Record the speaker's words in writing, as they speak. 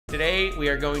Today, we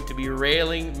are going to be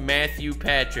railing Matthew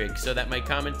Patrick so that my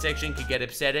comment section could get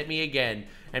upset at me again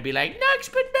and be like, Nux,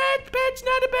 but MatPat's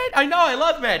not a bad... I know, I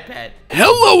love MatPat.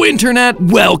 Hello, Internet.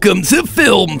 Welcome to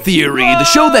Film Theory, the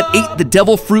show that ate the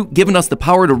devil fruit, giving us the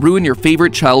power to ruin your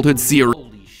favorite childhood series.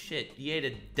 Holy shit, he ate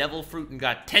a devil fruit and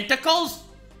got tentacles?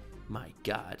 My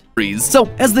God. So,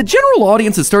 as the general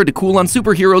audience has started to cool on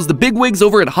superheroes, the bigwigs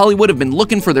over at Hollywood have been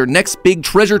looking for their next big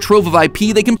treasure trove of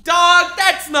IP they can— Dog,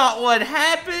 that's not what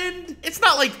happened. It's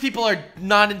not like people are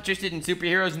not interested in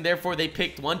superheroes and therefore they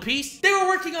picked One Piece. They were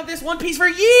working on this One Piece for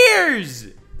years.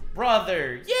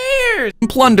 Brother, years!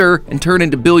 Plunder and turn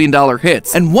into billion-dollar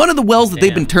hits. And one of the wells that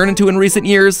they've been turned into in recent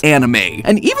years, anime.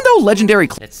 And even though legendary—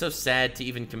 It's so sad to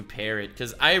even compare it,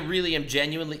 because I really am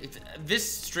genuinely—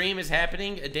 This stream is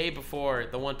happening a day before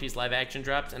the One Piece live action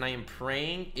drops, and I am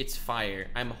praying it's fire.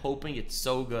 I'm hoping it's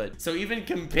so good. So even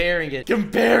comparing it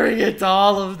to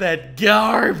all of that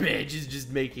garbage is just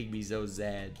making me so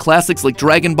sad. Classics like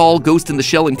Dragon Ball, Ghost in the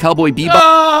Shell, and Cowboy Bebop—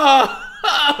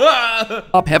 Oh!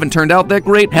 haven't turned out that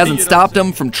great, hasn't stopped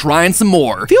them from trying some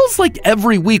more. Feels like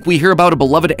every week we hear about a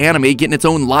beloved anime getting its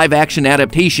own live-action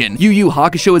adaptation. Yu Yu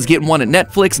Hakusho is getting one at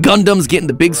Netflix, Gundam's getting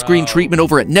the big screen treatment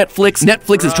over at Netflix,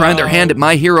 Netflix is trying their hand at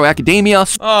My Hero Academia.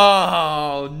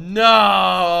 Oh,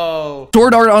 no!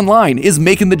 Sword Art Online is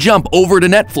making the jump over to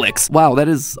Netflix. Wow, that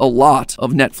is a lot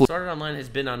of Netflix. Sword Art Online has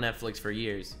been on Netflix for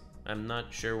years. I'm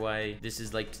not sure why this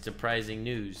is like surprising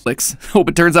news. Hope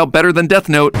it turns out better than Death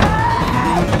Note.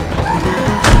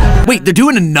 Wait, they're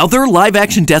doing another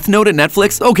live-action Death Note at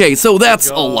Netflix? Okay, so that's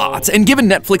a lot. And given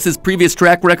Netflix's previous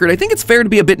track record, I think it's fair to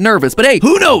be a bit nervous. But hey,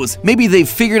 who knows? Maybe they've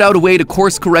figured out a way to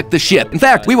course-correct the ship. In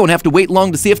fact, we won't have to wait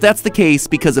long to see if that's the case,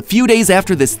 because a few days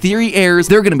after this theory airs,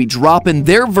 they're gonna be dropping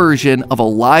their version of a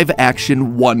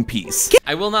live-action One Piece.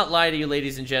 I will not lie to you,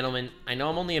 ladies and gentlemen. I know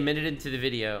I'm only a minute into the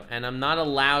video, and I'm not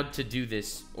allowed to do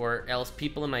this, or else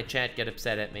people in my chat get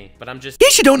upset at me. But I'm just— In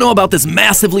case you don't know about this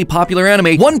massively popular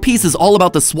anime, One Piece is all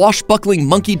about the swashbuckling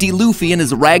Monkey D. Luffy and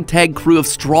his ragtag crew of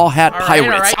Straw Hat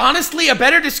pirates. All right. Honestly, a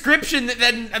better description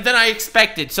than I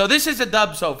expected. So this is a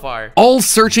dub so far. All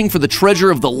searching for the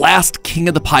treasure of the last king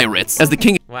of the pirates. As the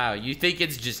king— Wow, you think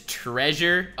it's just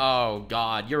treasure? Oh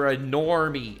God, you're a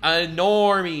normie. A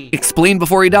normie. explained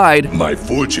before he died. My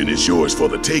fortune is yours for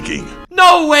the taking.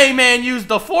 No way, man, use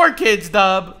the 4Kids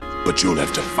dub. But you'll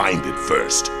have to find it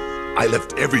first. I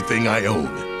left everything I own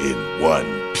in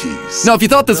one piece. Now, if you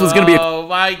thought this was gonna be— Oh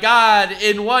my God,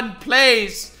 in one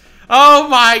place. Oh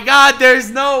my God, there's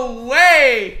no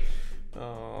way.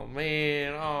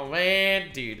 Oh man,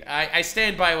 dude, I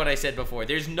stand by what I said before.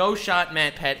 There's no shot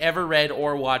MatPat ever read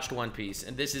or watched One Piece,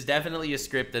 and this is definitely a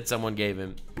script that someone gave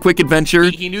him. quick adventure.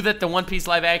 He knew that the One Piece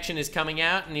live action is coming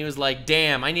out, and he was like,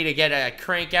 damn, I need to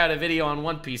crank out a video on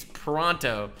One Piece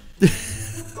pronto.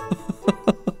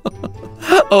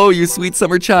 Oh, you sweet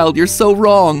summer child, you're so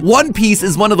wrong. One Piece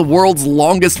is one of the world's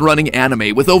longest running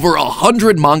anime with over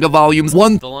 100 manga volumes,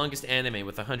 The longest anime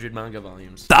with 100 manga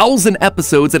volumes. 1,000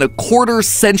 episodes, and a quarter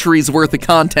century's worth of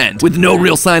content, with no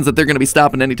real signs that they're gonna be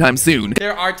stopping anytime soon.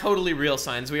 There are totally real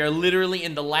signs. We are literally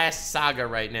in the last saga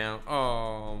right now.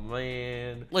 Oh,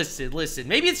 man. Listen.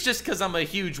 Maybe it's just because I'm a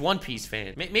huge One Piece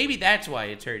fan. Maybe that's why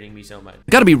it's hurting me so much.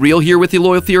 Gotta be real here with you,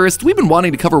 loyal theorists. We've been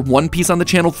wanting to cover One Piece on the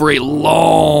channel for a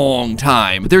long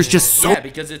time. But there's just so— Yeah,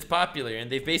 because it's popular,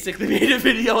 and they've basically made a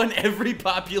video on every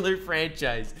popular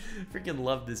franchise. Freaking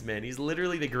love this man. He's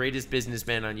literally the greatest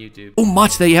businessman on YouTube.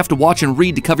 much that you have to watch and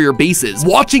read to cover your bases.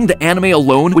 Watching the anime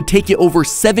alone would take you over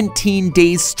 17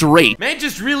 days straight. Man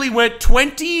just really went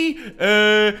 20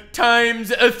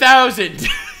 times 1,000.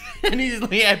 And he's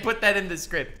like, I put that in the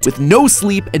script. With no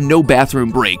sleep and no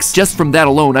bathroom breaks. Just from that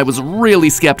alone, I was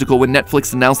really skeptical when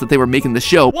Netflix announced that they were making the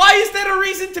show. Why is that a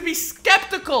reason to be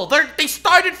skeptical? They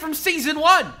started from season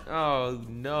 1. Oh,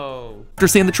 no. After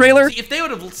seeing the trailer— See, if they would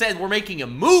have said we're making a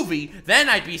movie, then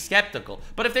I'd be skeptical.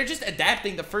 But if they're just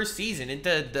adapting the first season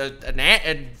into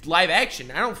a live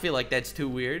action, I don't feel like that's too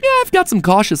weird. yeah, I've got some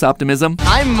cautious optimism.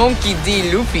 I'm Monkey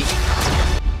D. Luffy,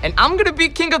 and I'm gonna be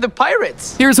king of the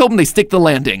pirates. Here's hoping they stick the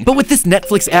landing. But with this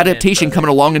Netflix adaptation coming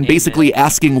along and basically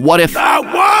asking what if— The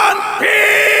One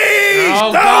Piece!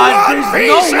 Oh the God, One there's Piece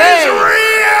no is way!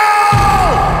 real!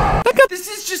 This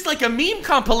is just like a meme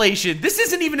compilation. This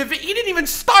isn't even he didn't even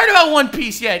start about One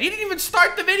Piece yet. He didn't even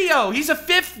start the video. He's a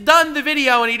fifth done the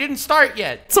video and he didn't start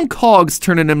yet. Some cogs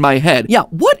turning in my head. Yeah,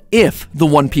 what if the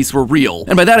One Piece were real?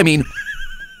 And by that I mean—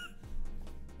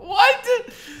 What?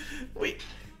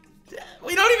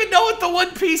 We don't even know what the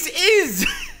One Piece is.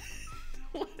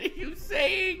 What are you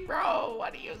saying, bro?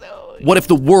 What are you doing? what if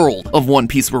the world of One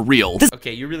Piece were real?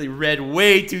 Okay, you really read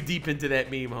way too deep into that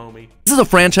meme, homie. This This is a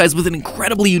franchise with an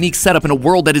incredibly unique setup in a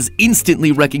world that is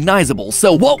instantly recognizable.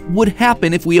 So what would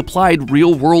happen if we applied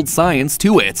real-world science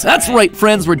to it? That's right,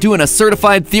 friends, we're doing a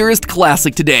certified theorist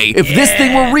classic today. If this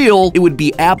thing were real, it would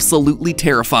be absolutely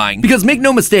terrifying. Because make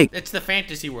no mistake, it's the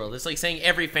fantasy world. It's like saying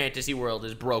every fantasy world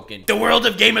is broken. The world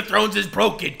of Game of Thrones is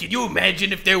broken. Can you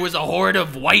imagine if there was a horde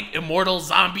of white immortal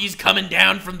zombies coming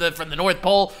down from the North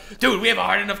Pole? Dude, we have a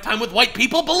hard enough time with white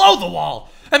people below the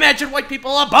wall. Imagine white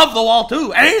people above the wall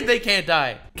too, and they can't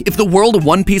die. If the world of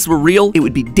One Piece were real, it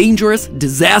would be dangerous,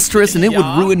 disastrous, and it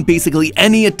would ruin basically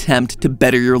any attempt to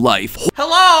better your life.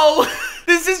 Hello?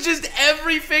 This is just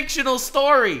every fictional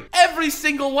story. Every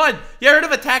single one. You heard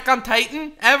of Attack on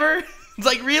Titan ever? It's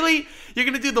like, really? You're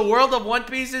gonna do the world of One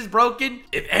Piece is broken?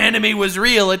 If anime was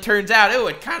real, it turns out it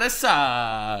would kinda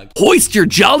suck. Hoist your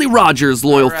Jolly Rogers,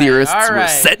 loyal theorists. We're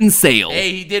setting sail.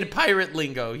 Hey, he did pirate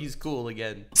lingo. He's cool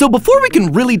again. So before we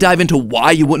can really dive into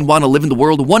why you wouldn't want to live in the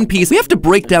world of One Piece, we have to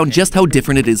break down just how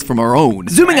different it is from our own.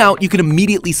 Zooming out, you can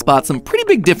immediately spot some pretty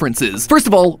big differences. First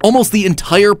of all, almost the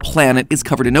entire planet is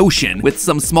covered in ocean, with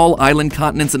some small island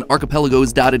continents and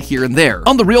archipelagos dotted here and there.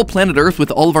 On the real planet Earth,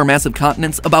 with all of our massive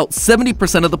continents, about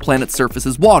 70% of the planet's surface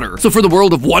is water. So for the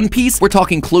world of One Piece, we're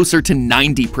talking closer to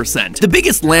 90%. The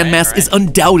biggest landmass is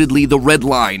undoubtedly the Red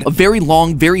Line, a very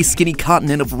long, very skinny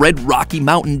continent of red rocky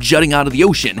mountain jutting out of the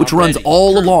ocean, which runs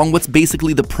all along what's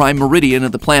basically the prime meridian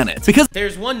of the planet. Because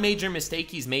there's one major mistake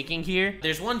he's making here.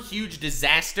 There's one huge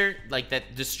disaster, like,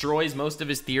 that destroys most of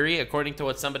his theory, according to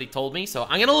what somebody told me. So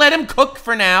I'm gonna let him cook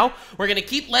for now. We're gonna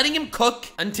keep letting him cook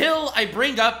until I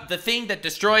bring up the thing that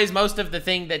destroys most of the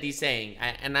thing that he's saying.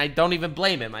 And I don't even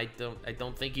blame him. I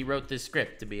don't think he wrote this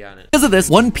script, to be honest. Because of this,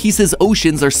 One Piece's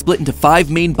oceans are split into 5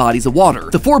 main bodies of water.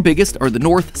 The 4 biggest are the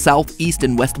North, South, East,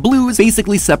 and West Blues,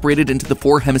 basically separated into the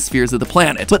 4 hemispheres of the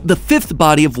planet. But the 5th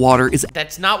body of water is—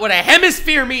 That's not what a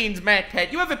hemisphere means,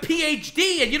 MatPat. You have a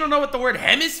PhD and you don't know what the word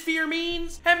hemisphere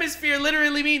means? Hemisphere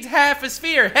literally means half a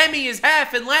sphere. Hemi is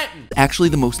half in Latin. Actually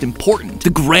the most important, the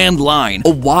Grand Line, a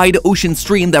wide ocean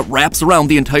stream that wraps around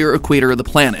the entire equator of the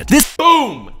planet. This—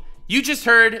 Boom! You just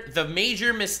heard the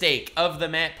major mistake of the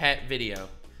MatPat video.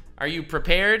 Are you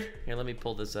prepared? Here, let me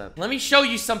pull this up. Let me show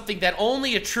you something that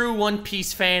only a true One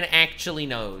Piece fan actually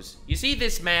knows. You see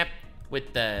this map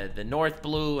with the North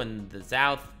blue and the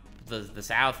South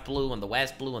blue and the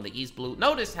West blue and the East blue?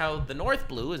 Notice how the North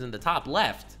blue is in the top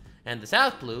left and the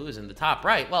South blue is in the top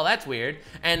right. Well, that's weird.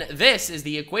 And this is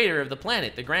the equator of the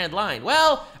planet, the Grand Line.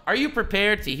 Well, are you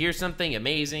prepared to hear something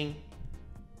amazing?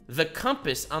 The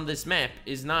compass on this map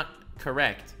is not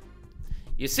correct.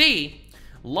 You see,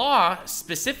 law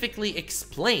specifically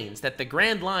explains that the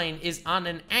Grand Line is on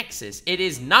an axis. It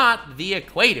is not the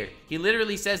equator. He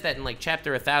literally says that in like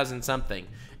chapter 1000 something.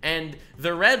 And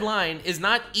the red line is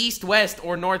not east-west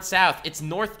or north-south, it's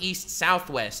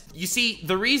northeast-southwest. You see,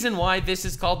 the reason why this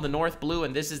is called the North Blue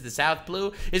and this is the South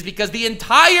Blue is because the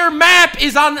entire map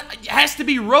has to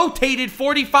be rotated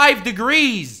 45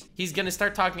 degrees. He's gonna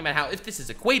start talking about how if this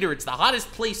is equator, it's the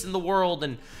hottest place in the world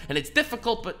and it's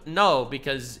difficult, but no,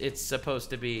 because it's supposed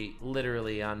to be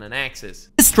literally on an axis.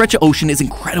 This stretch of ocean is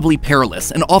incredibly perilous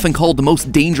and often called the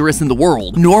most dangerous in the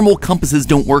world. Normal compasses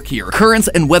don't work here. Currents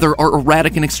and weather are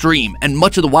erratic and extreme, and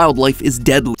much of the wildlife is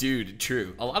deadly. Dude,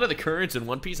 true. A lot of the currents in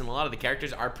One Piece and a lot of the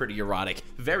characters are pretty erotic.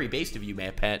 Very based of you,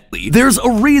 MatPat. There's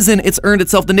a reason it's earned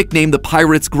itself the nickname the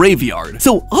Pirate's Graveyard.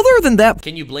 So other than that—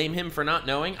 Can you blame him for not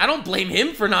knowing? I don't blame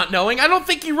him for not knowing. I don't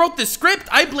think he wrote the script.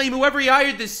 I blame whoever he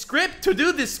hired this script to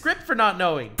do this script for not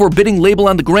knowing. Forbidding label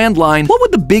on the Grand Line, what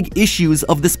would the big issues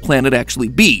of this planet actually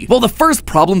be? Well, the first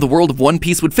problem the world of One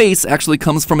Piece would face actually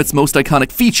comes from its most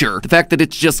iconic feature, the fact that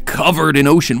it's just covered in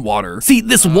ocean water. See,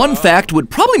 this one fact would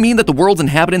probably mean that the world's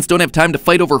inhabitants don't have time to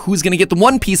fight over who's gonna get the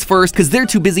One Piece first, because they're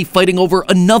too busy fighting over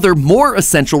another more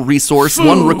essential resource,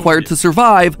 one required to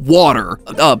survive: water.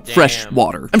 Fresh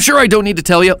water. I'm sure I don't need to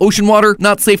tell you, ocean water,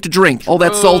 not safe to drink. All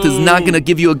that salt is not gonna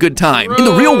give you a good time. In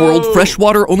the real world, fresh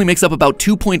water only makes up about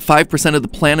 2.5% of the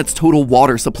planet's total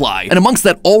water supply. And amongst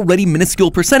that already minuscule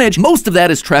percentage, most of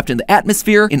that is trapped in the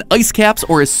atmosphere, in ice caps,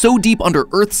 or is so deep under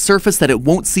Earth's surface that it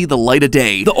won't see the light of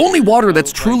day. The only water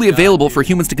that's truly available for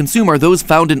humans to consume are those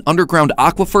found in underground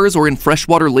aquifers or in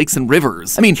freshwater lakes and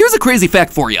rivers. I mean, here's a crazy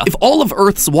fact for you. If all of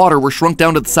Earth's water were shrunk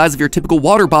down to the size of your typical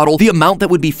water bottle, the amount that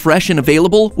would be fresh and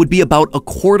available would be about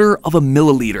 1/4 of a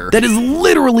milliliter. That is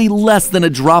literally less than a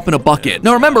drop in a bucket.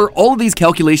 Now remember, all of these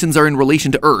calculations are in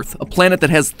relation to Earth, a planet that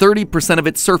has 30% of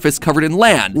its surface covered in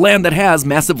land that has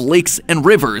massive lakes and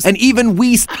rivers, and even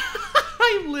we—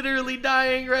 I'm literally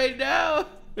dying right now.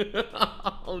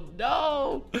 Oh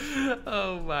no!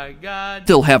 Oh my god.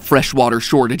 Still have freshwater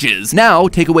shortages. Now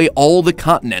take away all the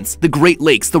continents, the Great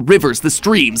Lakes, the rivers, the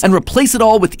streams, and replace it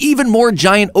all with even more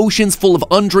giant oceans full of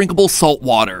undrinkable salt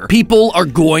water. People are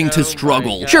going to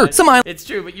struggle. Sure, some islands. It's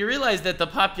true, but you realize that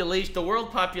the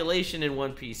world population in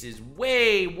One Piece is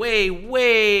way, way,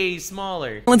 way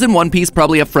smaller. Islands in One Piece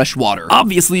probably have fresh water.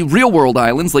 Obviously, real-world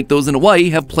islands like those in Hawaii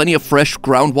have plenty of fresh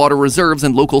groundwater reserves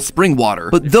and local spring water.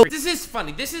 But this is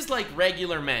funny. This is like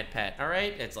regular MatPat, all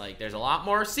right? It's like there's a lot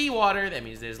more seawater. That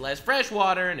means there's less fresh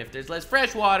water, and if there's less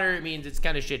fresh water, it means it's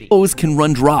kind of shitty. those can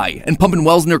run dry, and pumping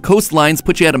wells near coastlines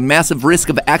put you at a massive risk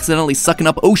of accidentally sucking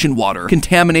up ocean water,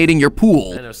 contaminating your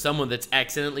pool. I know someone that's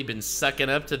accidentally been sucking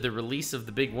up to the release of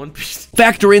the big One Piece.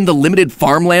 Factor in the limited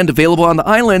farmland available on the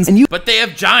islands, and But they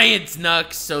have giants,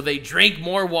 Nux, so they drink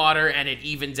more water and it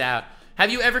evens out.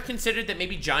 Have you ever considered that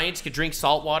maybe giants could drink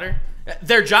salt water?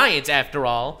 They're giants after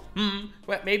all.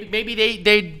 Well, maybe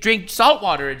they drink salt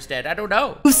water instead. I don't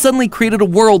know. You've suddenly created a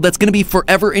world that's gonna be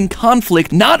forever in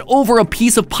conflict, not over a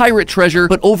piece of pirate treasure,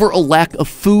 but over a lack of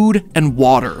food and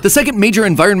water. The second major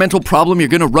environmental problem you're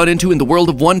gonna run into in the world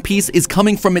of One Piece is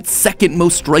coming from its second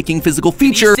most striking physical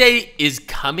feature. You say is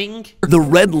coming? The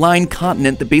red line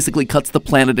continent that basically cuts the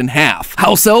planet in half.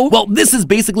 How so? Well, this is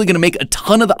basically gonna make a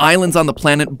ton of the islands on the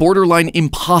planet borderline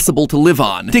impossible to live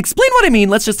on. To explain what I mean,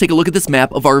 let's just take a look at this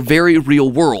map of our very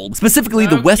real world, specifically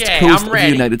the west coast of the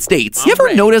United States. You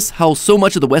ever notice how so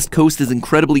much of the west coast is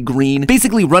incredibly green,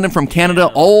 basically running from Canada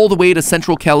all the way to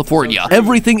central California?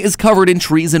 Everything is covered in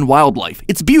trees and wildlife.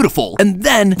 It's beautiful. And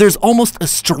then there's almost a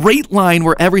straight line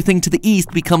where everything to the east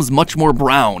becomes much more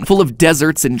brown, full of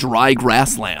deserts and dry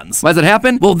grasslands. Why does it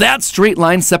happen? Well, that straight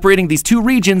line separating these two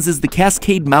regions is the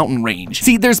Cascade Mountain Range.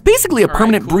 See, there's basically a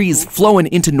permanent breeze flowing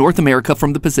into North America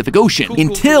from the Pacific Ocean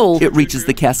until it reaches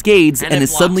the Cascades and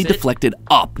is suddenly deflected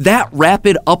up. That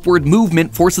rapid upward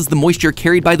movement forces the moisture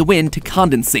carried by the wind to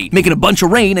condensate, making a bunch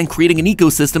of rain and creating an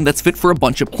ecosystem that's fit for a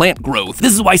bunch of plant growth.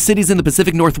 This is why cities in the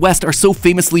Pacific Northwest are so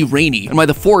famously rainy, and why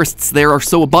the forests there are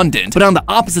so abundant. But on the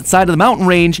opposite side of the mountain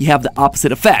range, you have the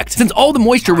opposite effect. Since all the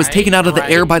moisture was taken out of the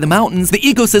air by the mountains, the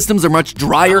ecosystems are much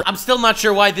drier. I'm still not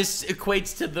sure why this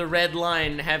equates to the red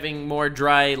line having more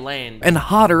dry land. And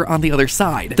hotter on the other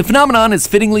side. The phenomenon is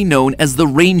fittingly known as the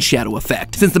rain shadow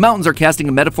effect, since the mountains are casting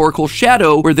a metaphorical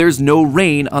shadow where there's no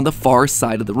rain on the far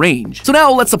side of the range. So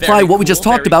now let's apply what we just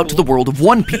talked about to the world of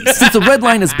One Piece. Since the red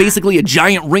line is basically a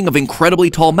giant ring of incredibly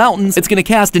tall mountains, it's gonna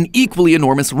cast an equally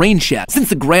enormous rain shadow. Since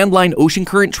the Grand Line ocean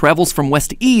current travels from west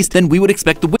to east, then we would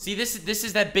expect the See, this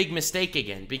is that big mistake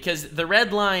again, because the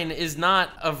red line is not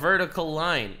a vertical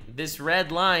line. This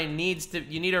red line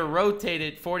you need to rotate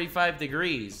it 45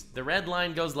 degrees. The red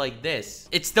line goes like this.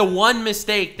 It's the one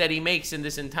mistake that he makes in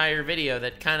this entire video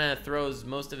that kind of throws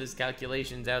most of his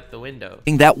calculations out the window.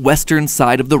 that western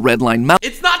side of the red line mountain.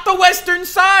 It's not the western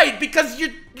side, because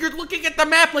you're looking at the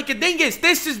map like a dingus.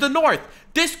 This is the north.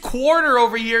 This quarter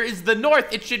over here is the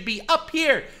north. It should be up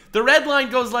here. The red line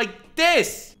goes like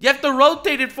this. You have to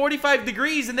rotate it 45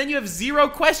 degrees and then you have 0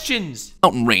 questions.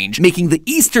 Mountain range, making the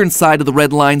eastern side of the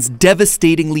red lines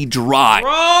devastatingly dry.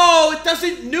 Bro, it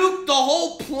doesn't nuke the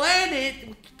whole planet.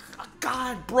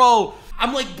 God, bro.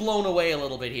 I'm like blown away a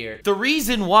little bit here. The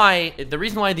reason why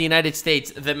the United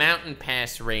States, the mountain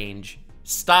pass range,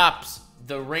 stops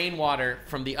the rainwater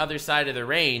from the other side of the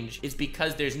range is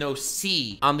because there's no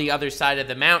sea on the other side of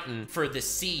the mountain for the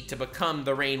sea to become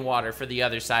the rainwater for the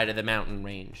other side of the mountain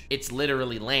range. It's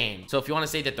literally land. So if you want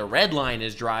to say that the red line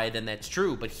is dry, then that's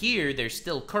true. But here, there's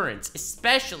still currents,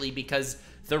 especially because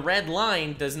the red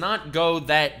line does not go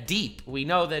that deep. We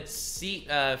know that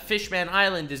Fishman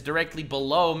Island is directly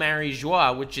below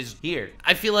Marie-Joie, which is here.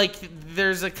 I feel like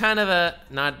there's a kind of a...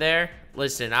 Not there?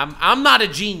 Listen, I'm not a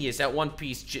genius at One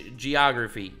Piece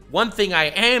geography. One thing I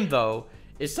am, though,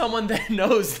 is someone that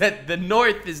knows that the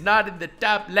north is not in the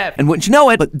top left. And wouldn't you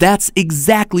know it, but that's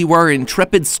exactly where our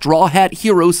intrepid Straw Hat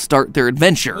heroes start their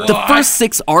adventure. What? The first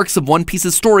 6 arcs of One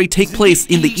Piece's story take place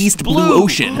in the East Blue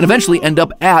Ocean, and eventually end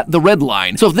up at the Red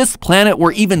Line. So if this planet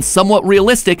were even somewhat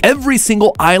realistic, every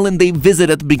single island they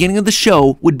visit at the beginning of the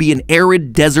show would be an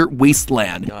arid desert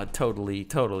wasteland. God, totally.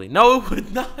 No, it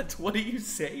would not. What are you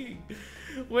saying?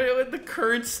 When the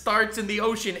current starts in the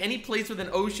ocean, any place with an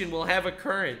ocean will have a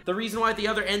current. The reason why at the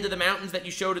other end of the mountains that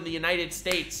you showed in the United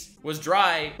States was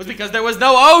dry was because there was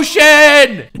no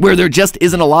ocean! Where there just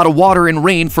isn't a lot of water and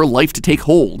rain for life to take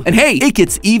hold. And hey, it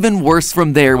gets even worse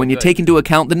from there when you take into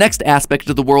account the next aspect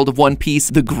of the world of One Piece,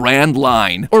 the Grand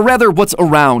Line. Or rather, what's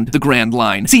around the Grand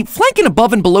Line. See, flanking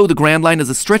above and below the Grand Line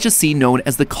is a stretch of sea known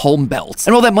as the Calm Belts.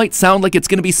 And while that might sound like it's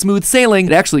gonna be smooth sailing,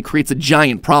 it actually creates a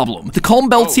giant problem. The Calm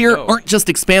Belts here aren't just just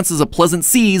expanses of pleasant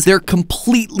seas, they're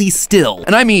completely still.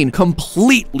 And I mean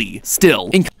completely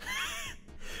still.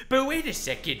 But wait a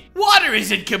second, water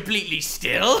isn't completely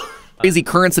still. Crazy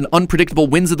currents and unpredictable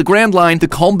winds of the Grand Line, the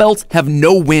calm belts have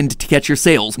no wind to catch your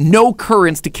sails, no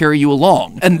currents to carry you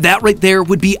along. And that right there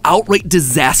would be outright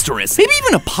disastrous, maybe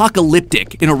even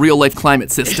apocalyptic in a real-life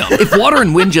climate system. If water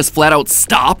and wind just flat out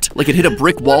stopped, like it hit a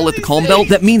brick wall at the calm belt,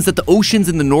 that means that the oceans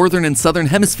in the northern and southern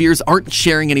hemispheres aren't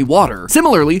sharing any water.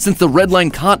 Similarly, since the Red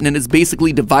Line continent is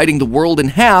basically dividing the world in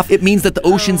half, it means that the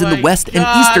oceans in the west and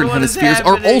eastern hemispheres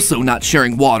are also not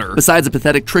sharing water, besides a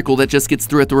pathetic trickle that just gets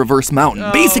through at the reverse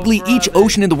mountain. Basically, each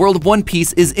ocean in the world of One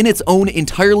Piece is in its own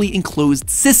entirely enclosed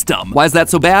system. Why is that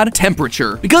so bad?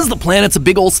 Temperature. Because the planet's a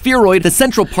big old spheroid, the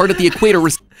central part of the equator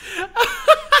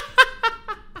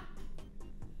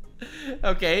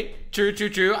Okay,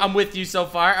 true. I'm with you so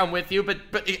far. I'm with you, but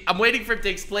I'm waiting for him to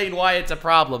explain why it's a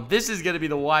problem. This is gonna be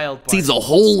the wild part. receives a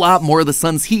whole lot more of the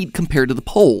sun's heat compared to the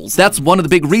poles. That's one of the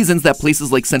big reasons that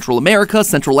places like Central America,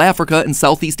 Central Africa, and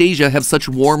Southeast Asia have such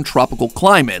warm tropical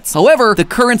climates. However, the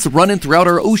currents running throughout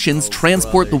our oceans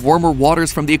transport the warmer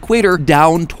waters from the equator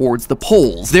down towards the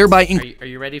poles, thereby Are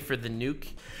you ready for the nuke?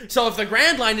 So if the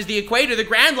Grand Line is the equator, the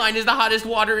Grand Line is the hottest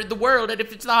water in the world, and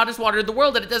if it's the hottest water in the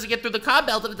world and it doesn't get through the calm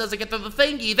belt and it doesn't get through the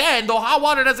thingy, then the hot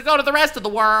water doesn't go to the rest of the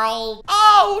world.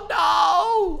 Oh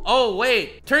no! Oh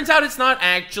wait, turns out it's not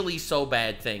actually so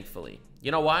bad, thankfully.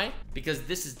 You know why? Because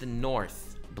this is the North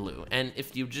Blue, and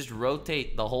if you just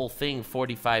rotate the whole thing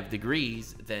 45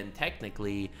 degrees, then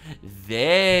technically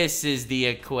this is the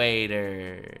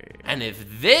equator. And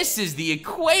if this is the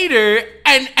equator,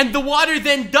 and the water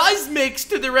then does mix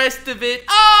to the rest of it,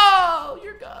 oh,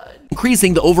 you're good.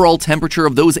 increasing the overall temperature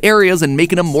of those areas and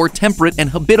making them more temperate and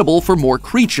habitable for more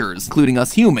creatures, including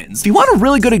us humans. If you want a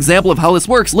really good example of how this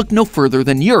works, look no further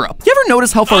than Europe. You ever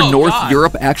notice how far north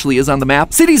Europe actually is on the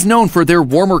map? Cities known for their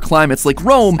warmer climates like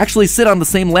Rome actually sit on the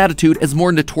same latitude as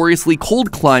more notoriously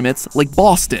cold climates like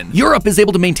Boston. Europe is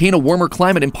able to maintain a warmer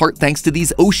climate in part thanks to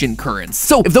these ocean currents.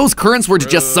 So if those currents were to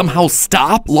just somehow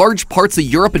stop, large parts of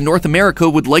Europe and North America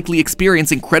would likely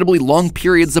experience incredibly long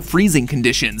periods of freezing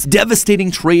conditions,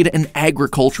 devastating trade and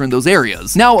agriculture in those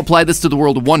areas. Now apply this to the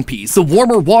world of One Piece. The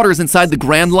warmer waters inside the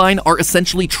Grand Line are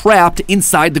essentially trapped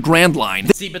inside the Grand Line.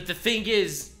 See, but the thing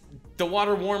is, the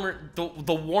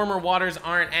warmer waters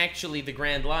aren't actually the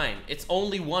Grand Line. It's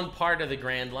only one part of the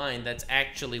Grand Line that's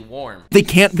actually warm. They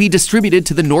can't be distributed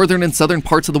to the northern and southern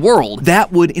parts of the world.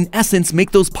 That would, in essence, make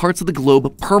those parts of the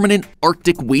globe permanent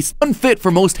Arctic waste, unfit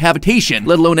for most habitation,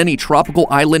 let alone any tropical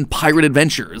island pirate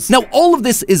adventures. Now, all of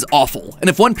this is awful, and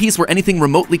if One Piece were anything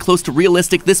remotely close to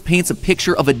realistic, this paints a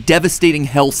picture of a devastating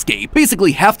hellscape.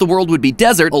 Basically, half the world would be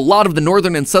desert, a lot of the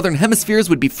northern and southern hemispheres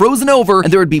would be frozen over,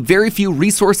 and there would be very few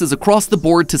resources across the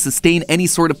board to sustain any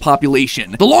sort of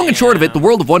population. The long and short of it, the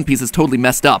world of One Piece is totally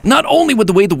messed up. Not only would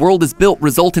the way the world is built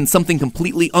result in something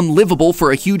completely unlivable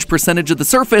for a huge percentage of the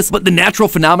surface, but the natural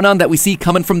phenomenon that we see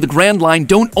coming from the Grand Line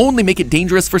don't only make it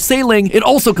dangerous for sailing, it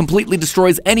also completely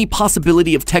destroys any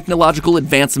possibility of technological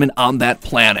advancement on that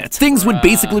planet. Things would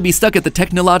basically be stuck at the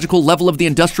technological level of the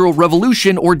Industrial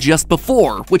Revolution or just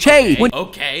before, which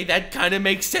Okay, that kind of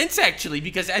makes sense actually,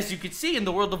 because as you can see in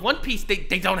the world of One Piece,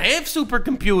 they don't have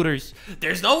supercomputers.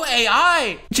 There's no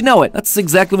AI. But you know it, that's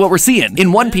exactly what we're seeing.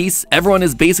 In One Piece, everyone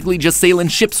is basically just sailing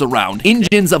ships around.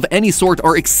 Engines of any sort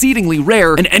are exceedingly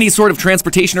rare, and any sort of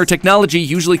transportation or technology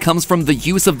usually comes from the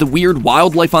use of the weird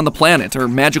wildlife on the planet, or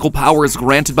magical powers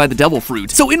granted by the Devil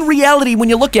Fruit. So in reality, when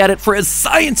you look at it, for as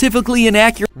scientifically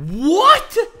inaccurate—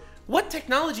 What? What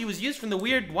technology was used from the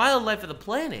weird wildlife of the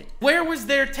planet? Where was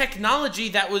there technology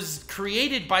that was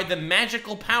created by the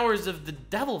magical powers of the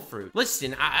Devil Fruit?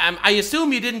 Listen, I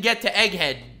assume you didn't get to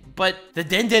Egghead, but the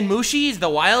Dendenmushi is the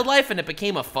wildlife and it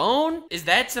became a phone? Is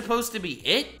that supposed to be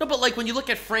it? No, but like when you look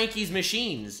at Frankie's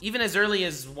machines, even as early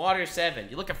as Water 7,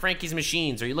 you look at Frankie's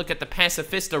machines, or you look at the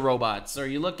Pacifista robots, or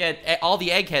you look at all the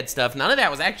Egghead stuff, none of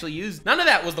that was actually used. None of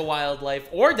that was the wildlife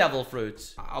or Devil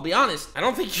Fruits. I'll be honest, I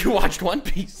don't think you watched One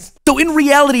Piece. So in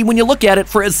reality, when you look at it,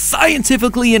 for as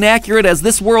scientifically inaccurate as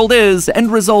this world is, the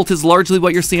end result is largely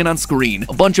what you're seeing on screen.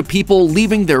 A bunch of people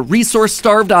leaving their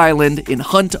resource-starved island in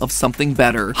hunt of something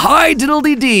better. Hi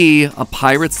diddle-dee-dee, a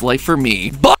pirate's life for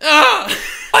me. But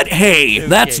But hey,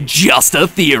 that's just a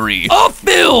theory. A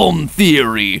film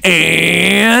theory.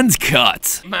 And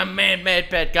cut. My man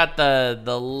MatPat got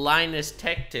the Linus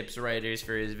Tech Tips writers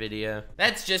for his video.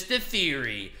 That's just a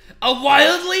theory. A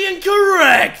wildly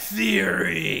incorrect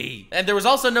theory. And there was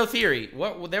also no theory.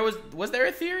 What was there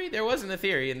a theory? There wasn't a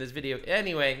theory in this video.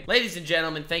 Anyway, ladies and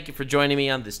gentlemen, thank you for joining me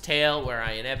on this tale where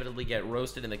I inevitably get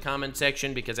roasted in the comment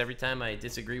section because every time I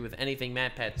disagree with anything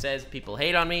MatPat says, people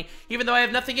hate on me. Even though I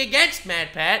have nothing against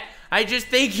MatPat, I just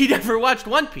think he never watched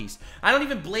One Piece. I don't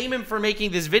even blame him for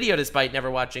making this video despite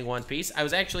never watching One Piece. I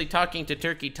was actually talking to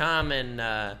Turkey Tom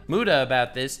and Muda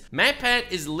about this.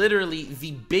 MatPat is literally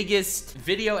the biggest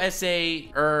video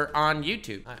essayer on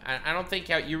YouTube. I don't think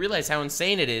you realize how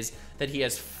insane it is that he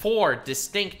has 4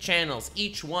 distinct channels,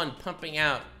 each one pumping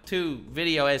out 2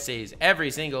 video essays every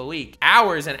single week.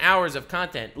 Hours and hours of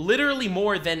content. Literally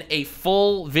more than a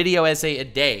full video essay a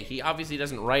day. He obviously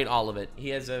doesn't write all of it. He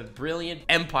has a brilliant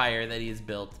empire that he has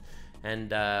built. And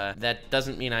that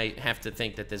doesn't mean I have to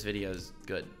think that this video is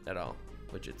good at all,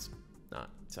 which it's not,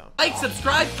 so. Like,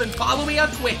 subscribe, and follow me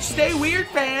on Twitch. Stay weird,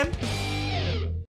 fam.